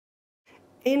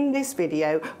In this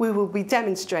video, we will be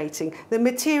demonstrating the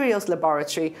materials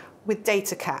laboratory with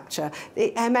data capture,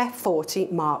 the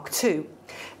MF40 MKII.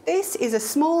 This is a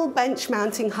small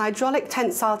bench-mounting hydraulic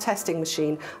tensile testing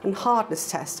machine and hardness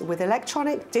test with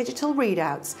electronic digital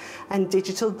readouts and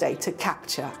digital data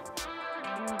capture.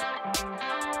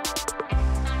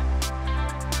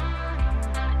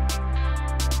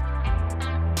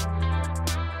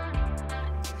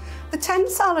 The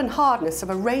tensile and hardness of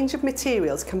a range of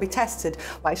materials can be tested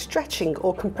by stretching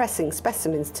or compressing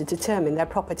specimens to determine their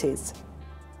properties.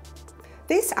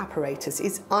 This apparatus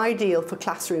is ideal for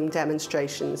classroom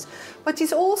demonstrations, but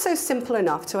is also simple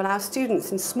enough to allow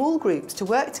students in small groups to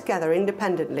work together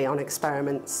independently on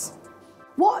experiments.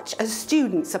 Watch as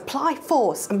students apply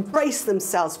force and brace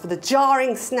themselves for the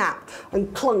jarring snap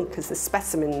and clunk as the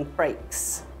specimen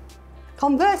breaks.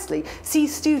 Conversely, see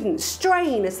students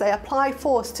strain as they apply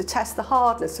force to test the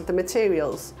hardness of the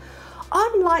materials.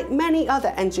 Unlike many other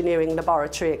engineering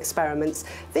laboratory experiments,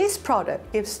 this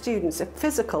product gives students a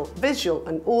physical, visual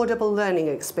and audible learning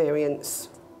experience.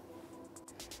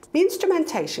 The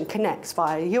instrumentation connects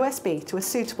via USB to a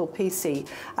suitable PC,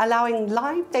 allowing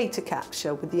live data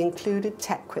capture with the included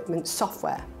TecQuipment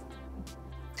software.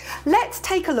 Let's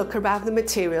take a look around the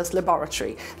materials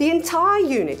laboratory. The entire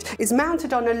unit is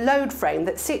mounted on a load frame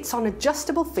that sits on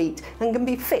adjustable feet and can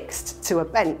be fixed to a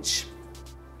bench.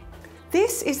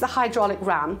 This is the hydraulic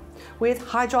ram with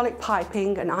hydraulic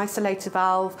piping, an isolator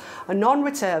valve, a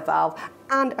non-return valve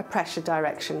and a pressure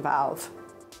direction valve.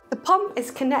 The pump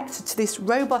is connected to this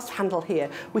robust handle here,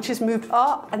 which is moved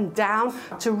up and down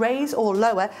to raise or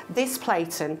lower this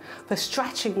platen for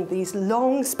stretching these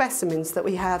long specimens that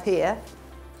we have here,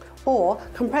 or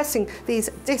compressing these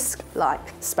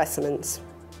disc-like specimens.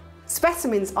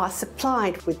 Specimens are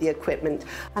supplied with the equipment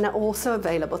and are also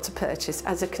available to purchase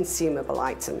as a consumable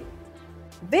item.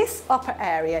 This upper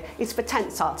area is for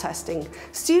tensile testing.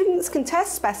 Students can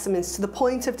test specimens to the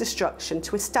point of destruction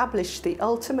to establish the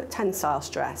ultimate tensile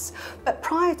stress, but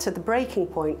prior to the breaking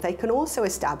point they can also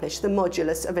establish the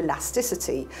modulus of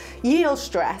elasticity, yield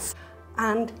stress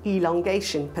and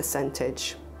elongation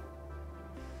percentage.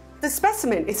 The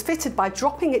specimen is fitted by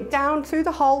dropping it down through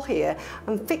the hole here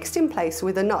and fixed in place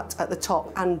with a nut at the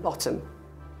top and bottom.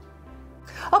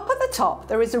 Up at the top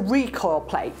there is a recoil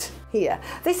plate here.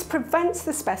 This prevents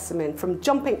the specimen from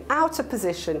jumping out of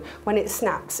position when it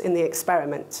snaps in the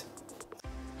experiment.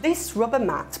 This rubber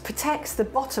mat protects the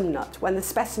bottom nut when the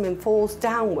specimen falls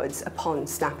downwards upon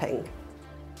snapping.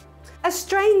 A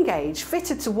strain gauge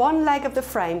fitted to one leg of the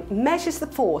frame measures the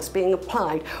force being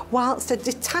applied, whilst a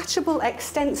detachable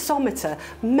extensometer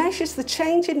measures the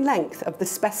change in length of the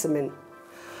specimen.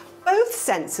 Both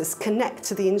sensors connect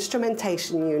to the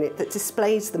instrumentation unit that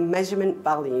displays the measurement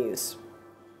values.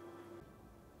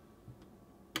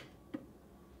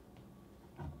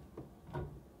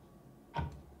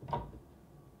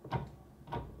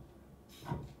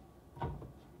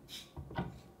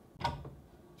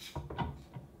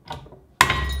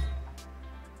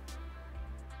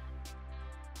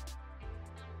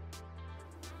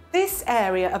 This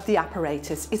area of the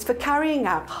apparatus is for carrying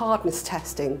out hardness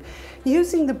testing.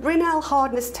 Using the Brinell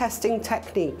hardness testing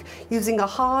technique, using a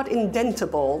hard indenter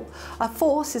ball, a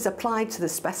force is applied to the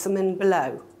specimen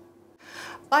below.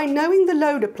 By knowing the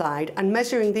load applied and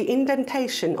measuring the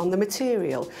indentation on the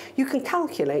material, you can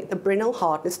calculate the Brinell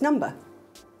hardness number.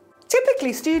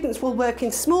 Typically, students will work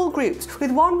in small groups,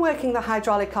 with one working the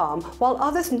hydraulic arm while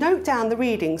others note down the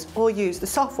readings or use the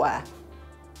software.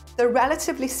 The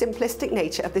relatively simplistic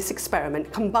nature of this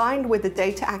experiment, combined with the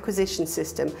data acquisition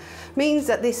system, means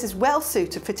that this is well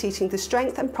suited for teaching the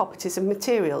strength and properties of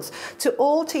materials to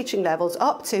all teaching levels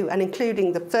up to and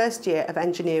including the first year of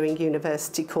engineering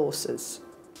university courses.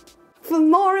 For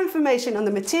more information on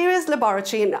the materials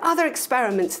laboratory and other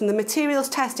experiments in the materials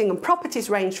testing and properties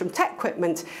range from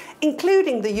TecQuipment,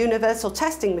 including the universal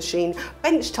testing machine,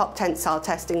 benchtop tensile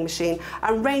testing machine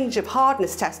and range of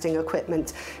hardness testing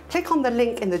equipment, click on the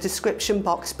link in the description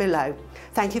box below.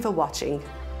 Thank you for watching.